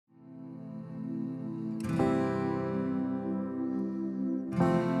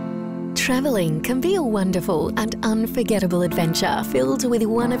Travelling can be a wonderful and unforgettable adventure filled with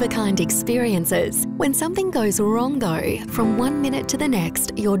one-of-a-kind experiences. When something goes wrong though, from one minute to the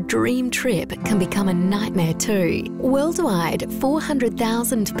next, your dream trip can become a nightmare too. Worldwide,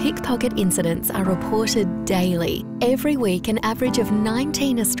 400,000 pickpocket incidents are reported daily. Every week, an average of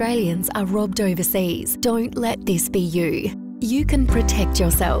 19 Australians are robbed overseas. Don't let this be you. You can protect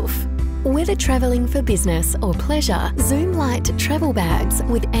yourself. Whether travelling for business or pleasure, Zoomlite travel bags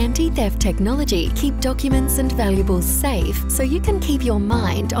with anti-theft technology keep documents and valuables safe so you can keep your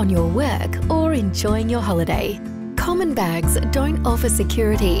mind on your work or enjoying your holiday. Common bags don't offer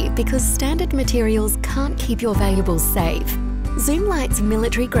security because standard materials can't keep your valuables safe. Zoomlite's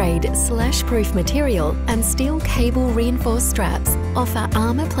military-grade slash-proof material and steel cable-reinforced straps offer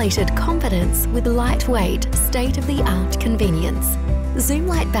armour-plated confidence with lightweight, state-of-the-art convenience.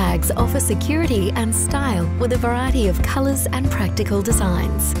 Zoomlite bags offer security and style with a variety of colours and practical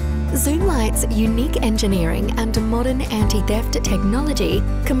designs. Zoomlite's unique engineering and modern anti-theft technology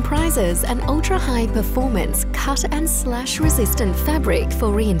comprises an ultra-high performance cut and slash resistant fabric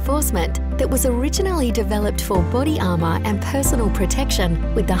for reinforcement that was originally developed for body armour and personal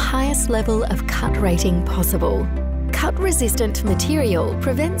protection with the highest level of cut rating possible. Cut-resistant material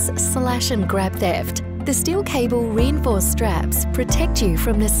prevents slash and grab theft. The steel cable reinforced straps protect you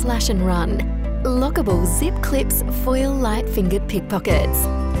from the slash and run. Lockable zip clips foil light fingered pickpockets.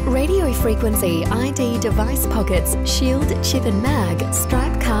 Radio frequency ID device pockets shield chip and mag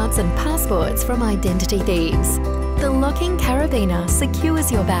stripe cards and passports from identity thieves. The locking carabiner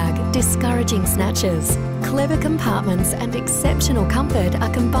secures your bag, discouraging snatchers. Clever compartments and exceptional comfort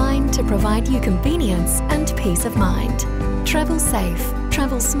are combined to provide you convenience and peace of mind. Travel safe,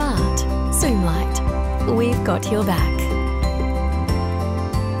 travel smart. Zoomlite. We've got your back.